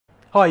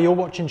Hi, you're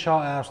watching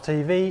Charterhouse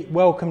TV.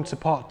 Welcome to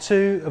part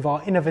 2 of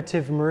our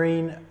innovative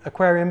marine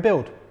aquarium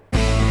build.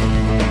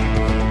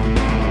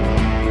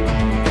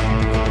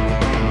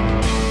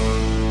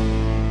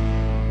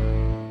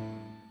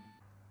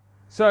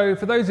 So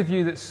for those of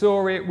you that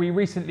saw it, we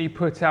recently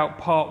put out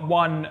part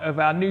 1 of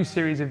our new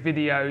series of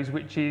videos,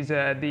 which is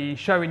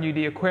showing you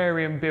the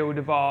aquarium build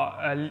of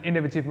our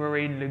innovative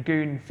marine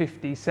Lagoon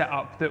 50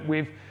 setup that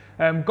we've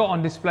got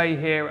on display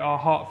here at our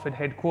Hertford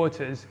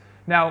headquarters.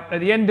 Now, at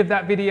the end of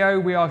that video,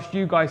 we asked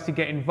you guys to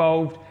get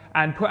involved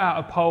and put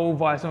out a poll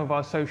via some of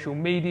our social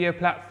media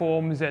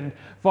platforms and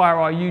via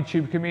our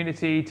YouTube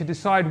community to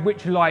decide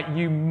which light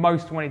you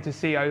most wanted to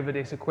see over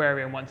this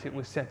aquarium once it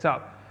was set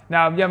up.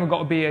 Now, you haven't got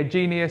to be a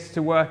genius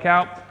to work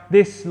out.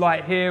 This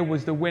light here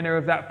was the winner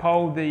of that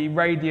poll, the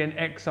Radiant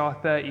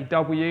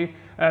XR30W,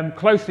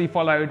 closely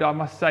followed, I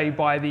must say,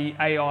 by the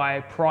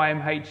AI Prime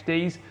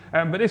HDs.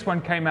 But this one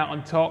came out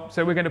on top,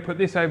 so we're going to put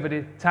this over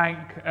the tank,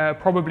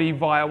 probably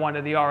via one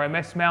of the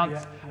RMS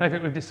mounts. I don't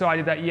think we've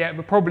decided that yet,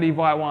 but probably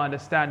via one of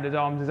the standard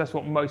arms, as that's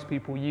what most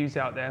people use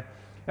out there.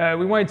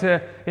 We wanted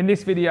to, in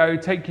this video,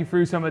 take you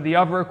through some of the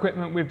other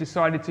equipment we've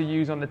decided to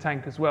use on the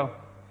tank as well.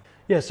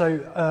 Yeah, so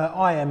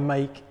IM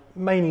make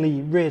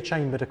mainly rear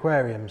chambered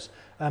aquariums,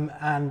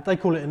 and they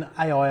call it an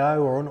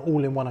AIO or an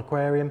all-in-one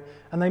aquarium,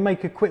 and they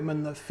make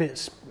equipment that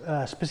fits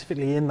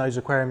specifically in those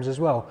aquariums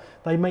as well.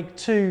 They make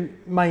two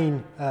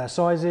main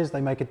sizes. They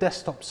make a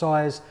desktop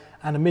size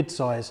and a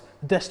mid-size.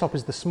 The desktop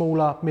is the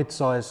smaller,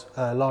 mid-size,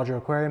 larger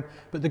aquarium,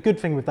 but the good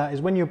thing with that is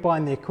when you're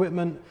buying the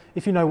equipment,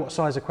 if you know what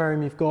size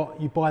aquarium you've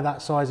got, you buy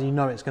that size and you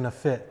know it's going to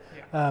fit.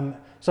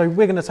 So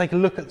we're going to take a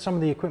look at some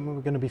of the equipment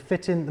we're going to be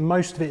fitting.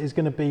 Most of it is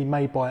going to be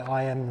made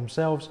by IM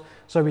themselves.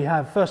 So we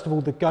have, first of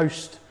all, the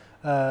Ghost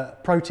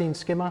protein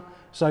skimmer.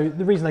 So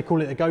the reason they call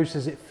it a Ghost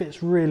is it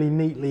fits really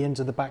neatly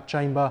into the back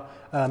chamber.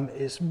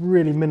 It's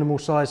really minimal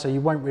size, so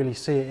you won't really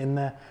see it in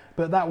there.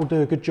 But that will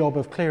do a good job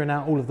of clearing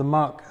out all of the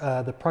muck,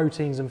 the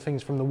proteins and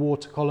things from the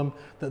water column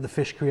that the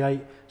fish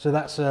create. So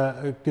that's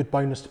a good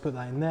bonus to put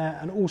that in there.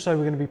 And also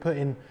we're going to be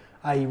putting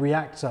a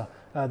reactor.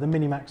 The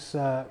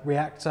MiniMax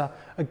Reactor.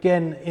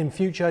 Again, in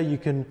future you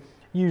can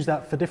use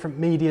that for different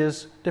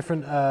medias,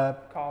 different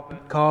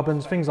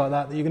carbons, things like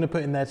that you're going to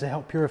put in there to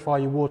help purify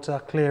your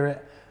water, clear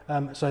it.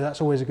 So that's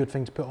always a good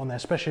thing to put on there,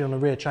 especially on a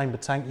rear chamber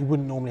tank. You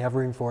wouldn't normally have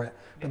room for it,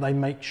 but they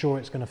make sure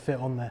it's going to fit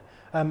on there.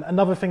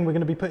 Another thing we're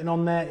going to be putting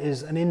on there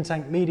is an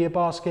in-tank media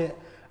basket.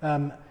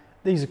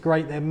 These are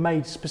great. They're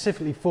made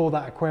specifically for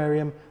that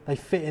aquarium. They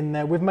fit in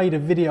there. We've made a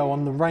video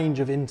on the range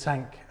of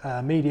in-tank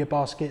media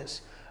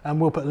baskets, and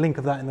we'll put a link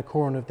of that in the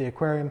corner of the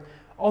aquarium.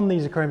 On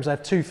these aquariums, they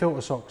have two filter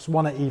socks,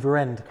 one at either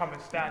end.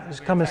 It's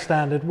come as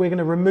standard. We're going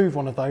to remove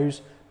one of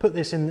those, put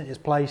this in its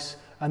place,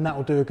 and that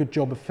will do a good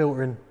job of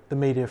filtering the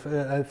media,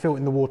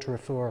 filtering the water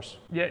for us.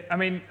 Yeah, I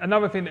mean,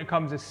 another thing that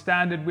comes as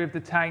standard with the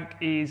tank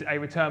is a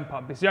return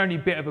pump. It's the only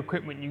bit of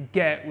equipment you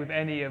get with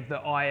any of the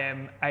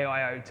IM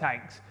AIO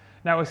tanks.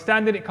 Now, as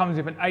standard, it comes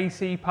with an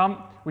AC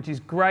pump, which is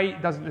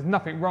great. There's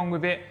nothing wrong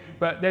with it,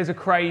 but there's a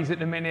craze at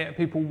the minute.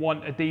 People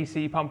want a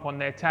DC pump on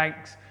their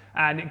tanks,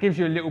 and it gives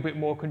you a little bit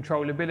more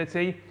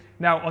controllability.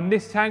 Now, on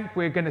this tank,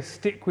 we're going to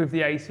stick with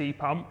the AC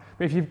pump,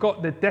 but if you've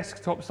got the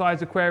desktop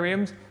size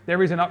aquariums,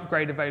 there is an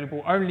upgrade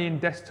available only in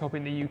desktop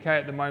in the UK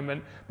at the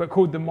moment, but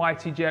called the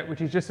MightyJet,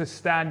 which is just a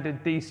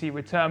standard DC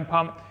return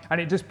pump,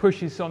 and it just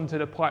pushes onto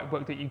the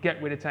pipework that you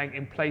get with a tank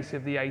in place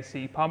of the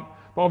AC pump,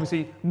 but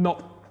obviously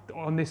not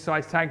on this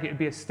size tank. It'd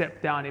be a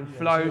step down in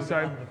flow,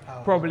 so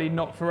probably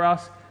not for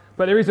us.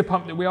 But there is a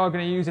pump that we are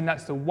going to use, and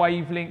that's the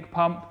Wavelink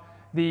pump.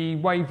 The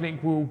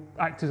Wavelink will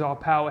act as our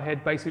power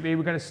head, basically.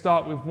 We're going to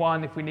start with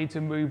one. If we need to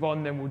move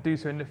on, then we'll do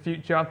so in the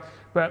future.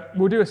 But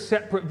we'll do a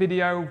separate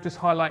video just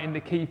highlighting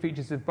the key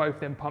features of both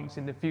them pumps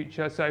in the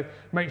future. So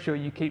make sure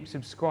you keep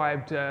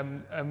subscribed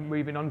and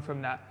moving on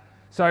from that.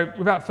 So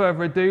without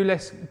further ado,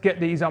 let's get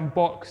these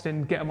unboxed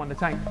and get them on the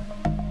tank.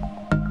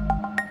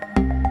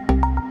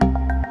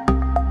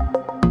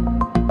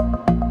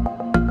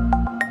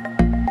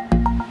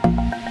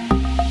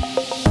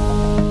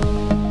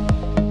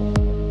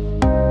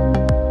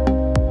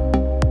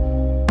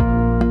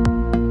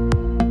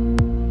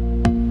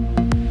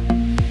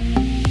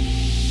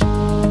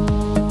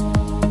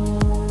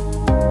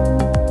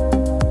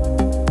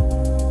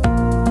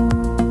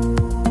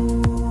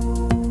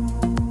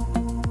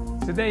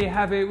 There you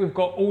have it. We've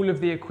got all of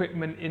the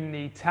equipment in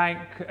the tank.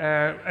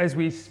 As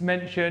we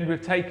mentioned,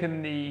 we've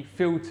taken the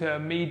filter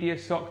media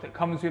sock that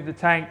comes with the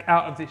tank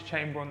out of this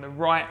chamber on the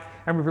right,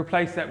 and we've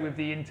replaced that with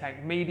the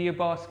in-tank media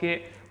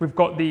basket. We've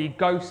got the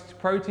Ghost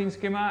protein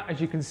skimmer,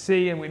 as you can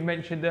see, and we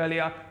mentioned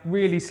earlier,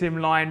 really slim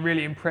line,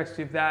 really impressed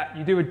with that.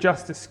 You do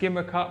adjust the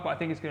skimmer cut, but I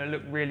think it's going to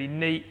look really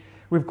neat.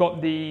 We've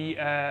got the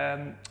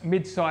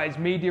mid-size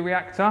media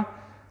reactor.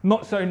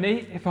 Not so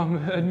neat, if I'm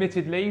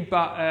admittedly,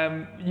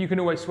 but you can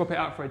always swap it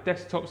out for a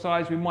desktop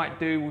size.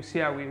 We'll see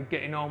how we're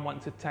getting on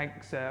once the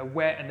tank's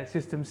wet and the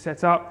system's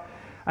set up.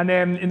 And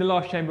then in the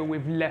last chamber,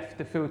 we've left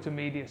the filter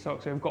media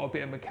sock, so we've got a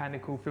bit of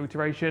mechanical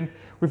filtration.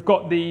 We've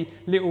got the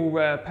little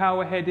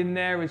power head in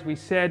there, as we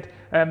said,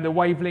 the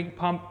Wavelink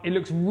pump. It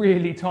looks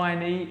really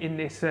tiny in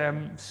this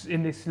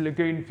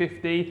Lagoon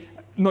 50.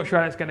 Not sure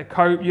how that's going to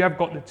cope. You have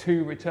got the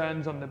 2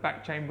 returns on the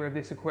back chamber of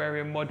this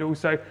aquarium model,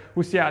 so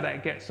we'll see how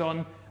that gets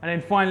on. And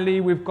then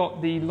finally, we've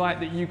got the light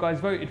that you guys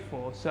voted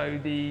for, so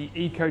the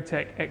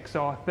Ecotech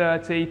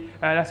XR30.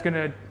 That's going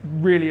to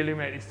really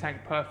illuminate this tank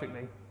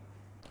perfectly.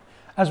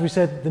 As we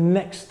said, the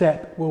next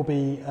step will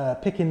be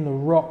picking the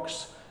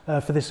rocks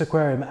for this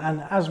aquarium,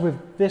 and as with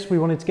this, we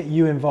wanted to get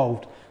you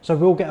involved. So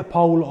we'll get a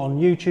poll on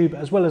YouTube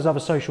as well as other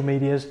social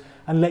medias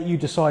and let you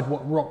decide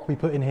what rock we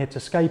put in here to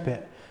scape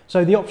it.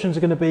 So the options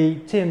are going to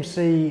be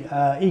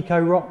TMC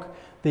Eco-Rock,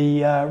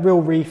 the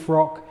Real Reef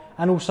Rock,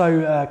 and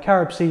also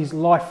Caribsea's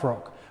Life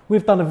Rock.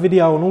 We've done a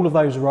video on all of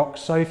those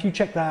rocks, so if you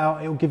check that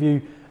out, it'll give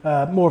you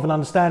more of an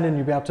understanding.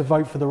 You'll be able to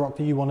vote for the rock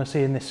that you want to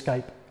see in this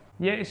scape.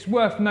 Yeah, it's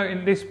worth noting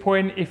at this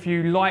point, if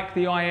you like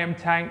the IM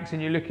tanks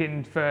and you're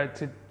looking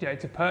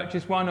to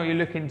purchase one, or you're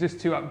looking just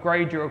to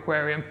upgrade your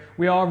aquarium,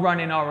 we are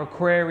running our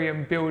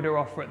aquarium builder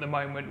offer at the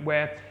moment,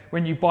 where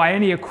when you buy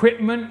any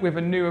equipment with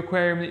a new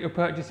aquarium that you're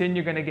purchasing,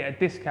 you're going to get a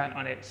discount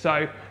on it.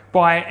 So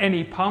buy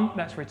any pump,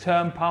 that's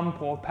return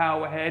pump or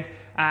power head,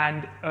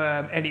 and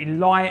any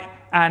light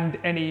and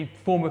any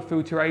form of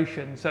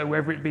filtration. So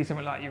whether it be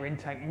something like your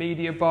in-tank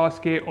media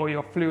basket or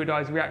your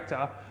fluidized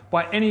reactor,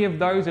 buy any of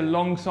those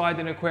alongside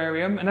an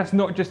aquarium, and that's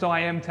not just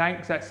IM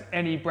tanks, that's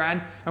any brand,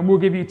 and we'll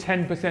give you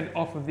 10%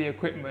 off of the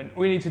equipment.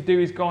 All you need to do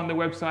is go on the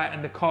website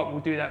and the cart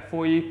will do that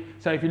for you.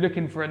 So if you're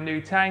looking for a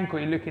new tank or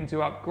you're looking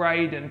to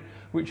upgrade, and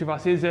which of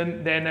us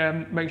isn't,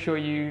 then make sure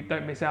you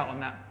don't miss out on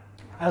that.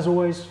 As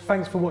always,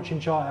 thanks for watching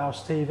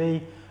Charterhouse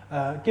TV.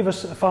 Give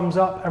us a thumbs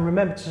up and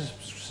remember to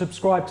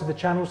subscribe to the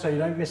channel so you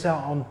don't miss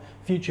out on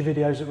future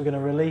videos that we're going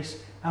to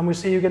release, and we'll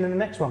see you again in the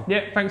next one.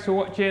 Yeah, thanks for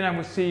watching, and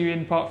we'll see you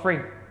in part 3.